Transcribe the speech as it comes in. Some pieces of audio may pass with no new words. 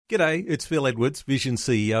G'day, it's Phil Edwards, Vision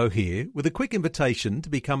CEO here, with a quick invitation to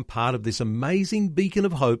become part of this amazing beacon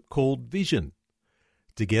of hope called Vision.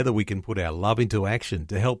 Together we can put our love into action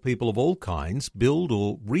to help people of all kinds build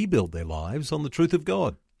or rebuild their lives on the truth of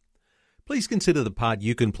God. Please consider the part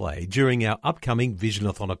you can play during our upcoming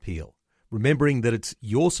Visionathon appeal, remembering that it's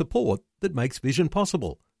your support that makes Vision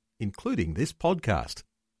possible, including this podcast.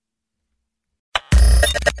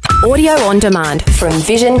 Audio on demand from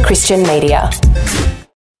Vision Christian Media.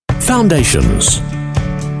 Foundations.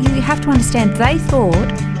 You have to understand, they thought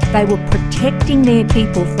they were protecting their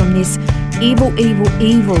people from this evil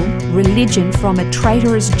religion from a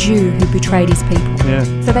traitorous Jew who betrayed his people. Yeah.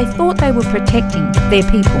 So they thought they were protecting their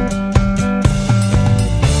people.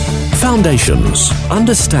 Foundations.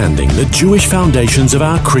 Understanding the Jewish foundations of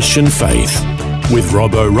our Christian faith. With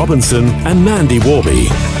Robbo Robinson and Mandy Warby.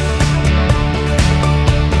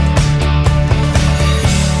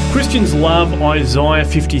 Christians love Isaiah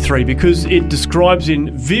 53 because it describes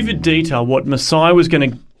in vivid detail what Messiah was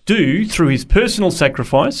going to do through his personal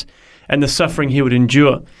sacrifice and the suffering he would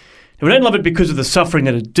endure. And we don't love it because of the suffering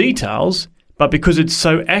that it details, but because it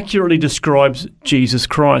so accurately describes Jesus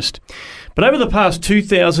Christ. But over the past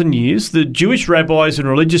 2,000 years, the Jewish rabbis and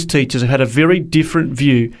religious teachers have had a very different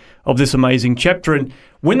view of this amazing chapter. And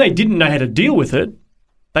when they didn't know how to deal with it,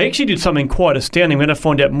 they actually did something quite astounding. We're going to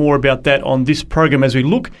find out more about that on this program as we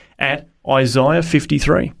look at Isaiah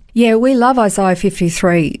 53. Yeah, we love Isaiah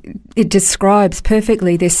 53. It describes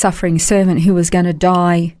perfectly this suffering servant who was going to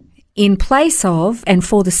die in place of and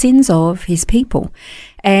for the sins of his people,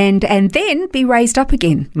 and then be raised up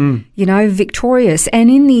again, victorious. And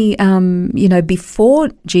in the, before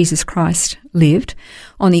Jesus Christ lived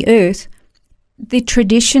on the earth, the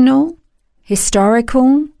traditional,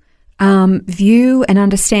 historical view and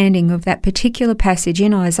understanding of that particular passage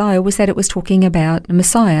in Isaiah was that it was talking about a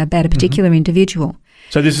Messiah, about a particular individual.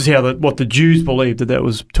 So this is how what the Jews believed, that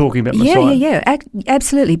was talking about Messiah. Yeah,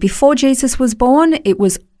 absolutely. Before Jesus was born, it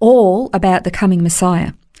was all about the coming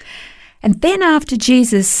Messiah. And then after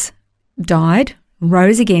Jesus died,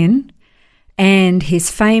 rose again, and his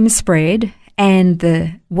fame spread,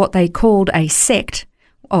 and what they called a sect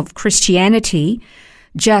of Christianity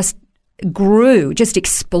just grew, just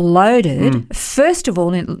exploded. First of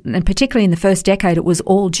all, and particularly in the first decade, it was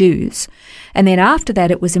all Jews. And then after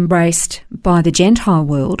that, it was embraced by the Gentile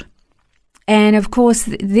world. And of course,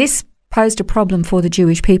 this posed a problem for the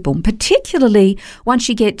Jewish people, particularly once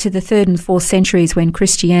you get to the 3rd and 4th centuries when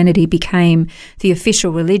Christianity became the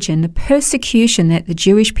official religion. The persecution that the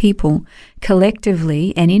Jewish people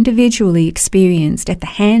collectively and individually experienced at the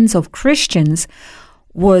hands of Christians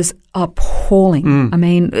was appalling. I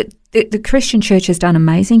mean, the Christian church has done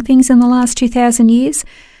amazing things in the last 2,000 years.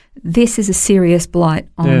 This is a serious blight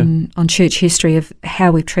on church history of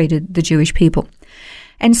how we've treated the Jewish people.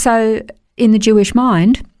 And so in the Jewish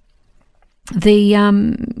mind,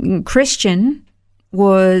 the Christian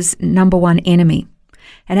was number one enemy.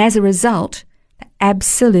 And as a result,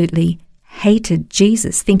 absolutely hated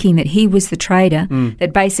Jesus, thinking that he was the traitor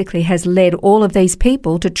that basically has led all of these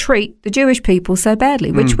people to treat the Jewish people so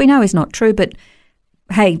badly, which we know is not true, but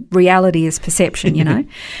hey, reality is perception,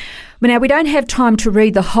 But now, we don't have time to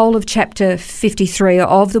read the whole of chapter 53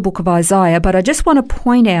 of the book of Isaiah, but I just want to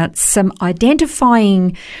point out some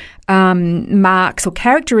identifying marks or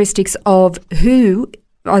characteristics of who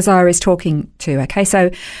Isaiah is talking to. Okay,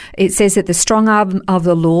 so it says that the strong arm of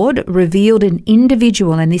the Lord revealed an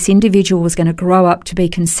individual, and this individual was going to grow up to be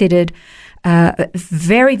considered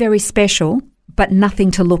very, very special, but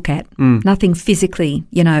nothing to look at, nothing physically,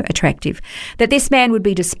 attractive. That this man would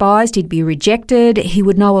be despised, he'd be rejected, he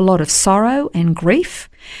would know a lot of sorrow and grief.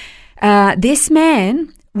 This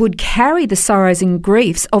man would carry the sorrows and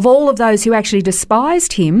griefs of all of those who actually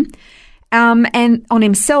despised him, and on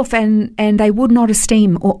himself, and they would not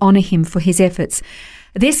esteem or honour him for his efforts.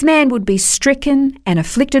 This man would be stricken and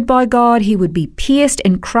afflicted by God. He would be pierced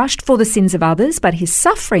and crushed for the sins of others, but his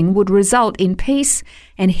suffering would result in peace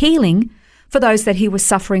and healing for those that he was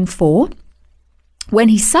suffering for. When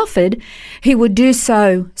he suffered, he would do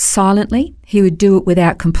so silently. He would do it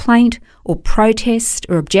without complaint or protest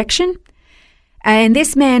or objection. And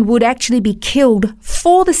this man would actually be killed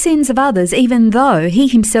for the sins of others, even though he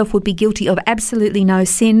himself would be guilty of absolutely no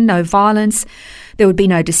sin, no violence. There would be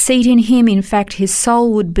no deceit in him. In fact, his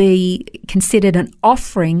soul would be considered an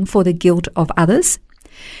offering for the guilt of others.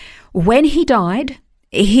 When he died,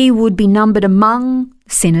 he would be numbered among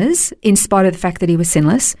sinners, in spite of the fact that he was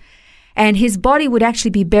sinless. And his body would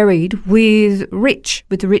actually be buried with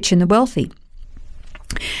the rich and the wealthy.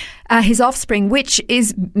 His offspring, which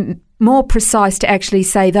is more precise to actually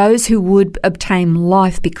say those who would obtain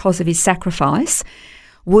life because of his sacrifice,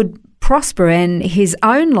 would prosper and his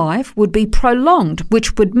own life would be prolonged,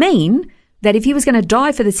 which would mean that if he was going to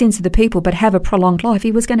die for the sins of the people but have a prolonged life,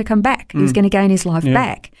 he was going to come back. He was going to gain his life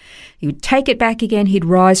back. He would take it back again. He'd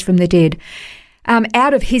rise from the dead.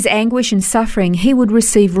 Out of his anguish and suffering, he would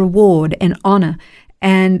receive reward and honour,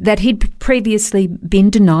 and that he'd previously been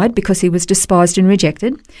denied because he was despised and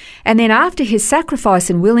rejected. And then after his sacrifice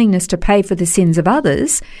and willingness to pay for the sins of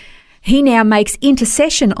others, he now makes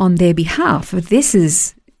intercession on their behalf. This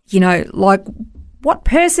is, like, what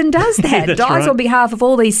person does that? Dies right. on behalf of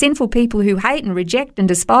all these sinful people who hate and reject and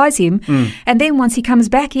despise him. And then once he comes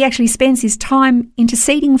back, he actually spends his time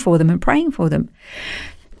interceding for them and praying for them.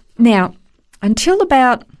 Now, until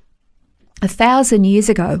about 1,000 years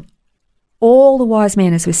ago, all the wise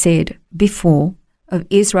men, as was said before, of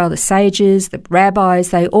Israel, the sages, the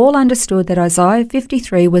rabbis, they all understood that Isaiah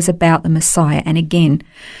 53 was about the Messiah. And again,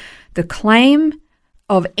 the claim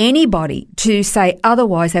of anybody to say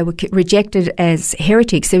otherwise, they were rejected as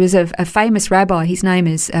heretics. There was a famous rabbi, his name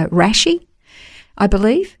is Rashi, I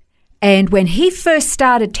believe, and when he first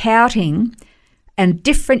started touting a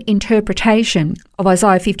different interpretation of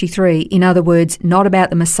Isaiah 53, in other words, not about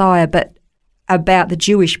the Messiah, but about the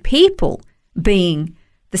Jewish people being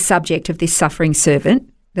the subject of this suffering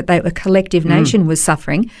servant, that a collective nation was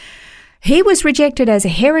suffering, he was rejected as a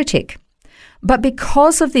heretic. But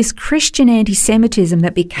because of this Christian anti-Semitism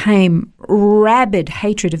that became rabid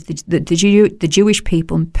hatred of the Jewish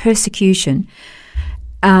people and persecution,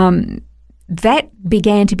 that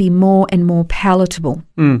began to be more and more palatable.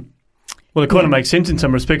 Well, it kind of makes sense in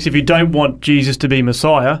some respects. If you don't want Jesus to be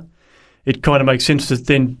Messiah, it kind of makes sense to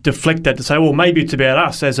then deflect that to say, well, maybe it's about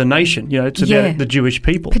us as a nation. It's about the Jewish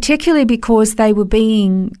people. Particularly because they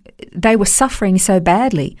were suffering so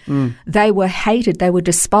badly. They were hated, they were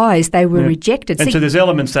despised, they were rejected. And so there's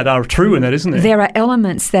elements that are true in that, isn't there? There are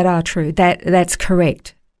elements that are true. That's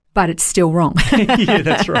correct. But it's still wrong. Yeah,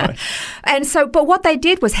 that's right. And so, but what they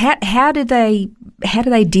did was, how did they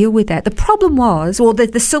deal with that? The problem was, or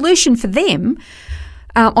the solution for them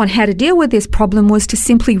on how to deal with this problem was to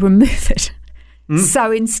simply remove it.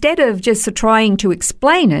 So instead of just trying to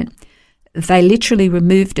explain it, they literally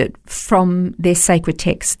removed it from their sacred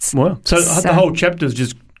texts. Wow. So the whole chapter's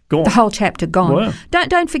just gone. The whole chapter gone. Wow.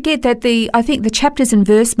 Don't forget that I think the chapters and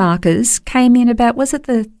verse markers came in about, was it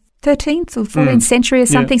the 13th or 14th century or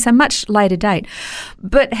something, so much later date.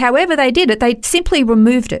 But however they did it, they simply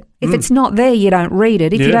removed it. If it's not there, you don't read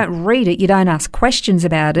it. If you don't read it, you don't ask questions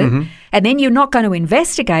about it. And then you're not going to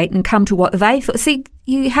investigate and come to what they thought. See,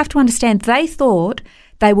 you have to understand, they thought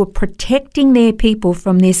they were protecting their people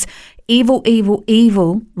from this evil, evil,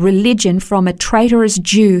 evil religion from a traitorous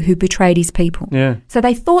Jew who betrayed his people. Yeah. So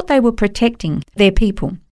they thought they were protecting their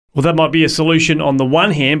people. Well, that might be a solution on the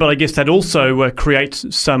one hand, but I guess that also creates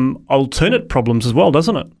some alternate problems as well,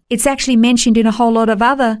 doesn't it? It's actually mentioned in a whole lot of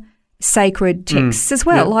other sacred texts as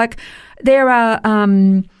well. Like there are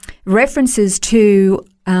references to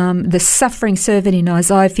the suffering servant in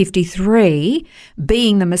Isaiah 53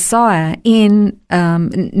 being the Messiah in,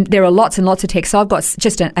 there are lots and lots of texts. I've got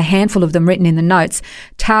just a handful of them written in the notes.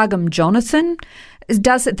 Targum Jonathan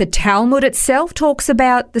does it. The Talmud itself talks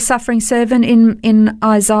about the suffering servant in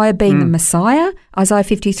Isaiah being the Messiah, Isaiah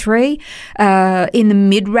 53. In the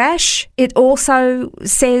Midrash, it also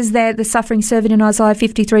says that the suffering servant in Isaiah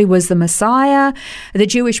 53 was the Messiah. The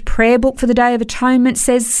Jewish prayer book for the Day of Atonement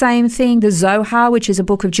says the same thing. The Zohar, which is a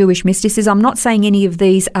book of Jewish mysticism. I'm not saying any of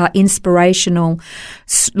these are inspirational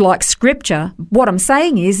like scripture. What I'm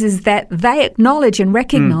saying is that they acknowledge and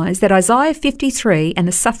recognize that Isaiah 53 and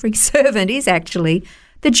the suffering servant is actually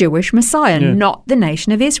the Jewish Messiah, not the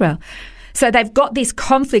nation of Israel. So they've got this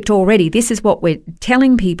conflict already. This is what we're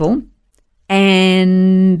telling people,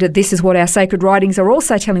 and this is what our sacred writings are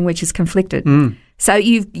also telling, which is conflicted. So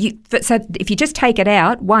so if you just take it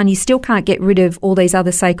out, one, you still can't get rid of all these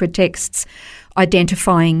other sacred texts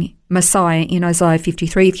identifying Messiah in Isaiah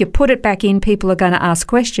 53. If you put it back in, people are going to ask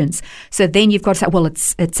questions. So then you've got to say, well,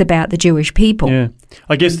 it's about the Jewish people. Yeah.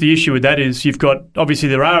 I guess the issue with that is you've got, obviously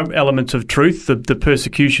there are elements of truth, the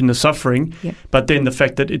persecution, the suffering, but then the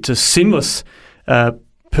fact that it's a sinless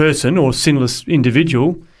person or sinless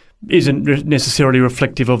individual isn't necessarily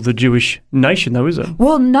reflective of the Jewish nation, though, is it?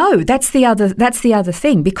 Well, no, that's the other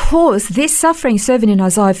thing, because this suffering servant in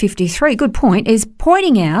Isaiah 53, good point, is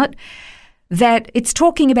pointing out that it's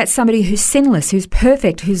talking about somebody who's sinless, who's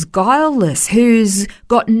perfect, who's guileless, who's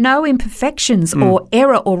got no imperfections or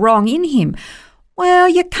error or wrong in him. Well,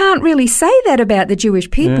 you can't really say that about the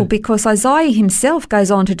Jewish people because Isaiah himself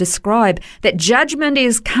goes on to describe that judgment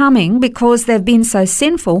is coming because they've been so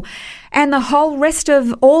sinful, and the whole rest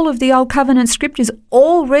of all of the Old Covenant scriptures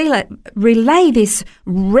all relay this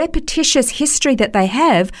repetitious history that they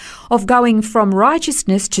have of going from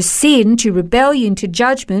righteousness to sin, to rebellion, to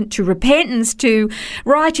judgment, to repentance, to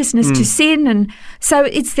righteousness, to sin. And so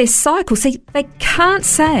it's this cycle. See, they can't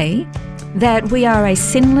say that we are a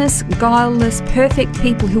sinless, guileless, perfect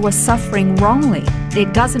people who are suffering wrongly.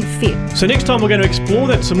 It doesn't fit. So next time we're going to explore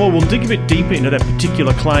that some more. We'll dig a bit deeper into that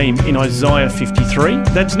particular claim in Isaiah 53.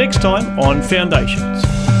 That's next time on Foundations.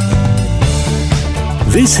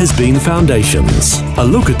 This has been Foundations, a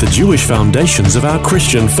look at the Jewish foundations of our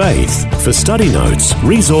Christian faith. For study notes,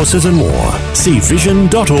 resources and more, see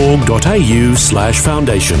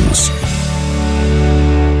vision.org.au/foundations.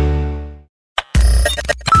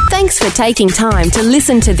 Thanks for taking time to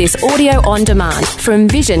listen to this audio on demand from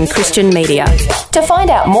Vision Christian Media. To find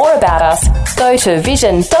out more about us, go to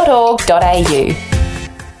vision.org.au.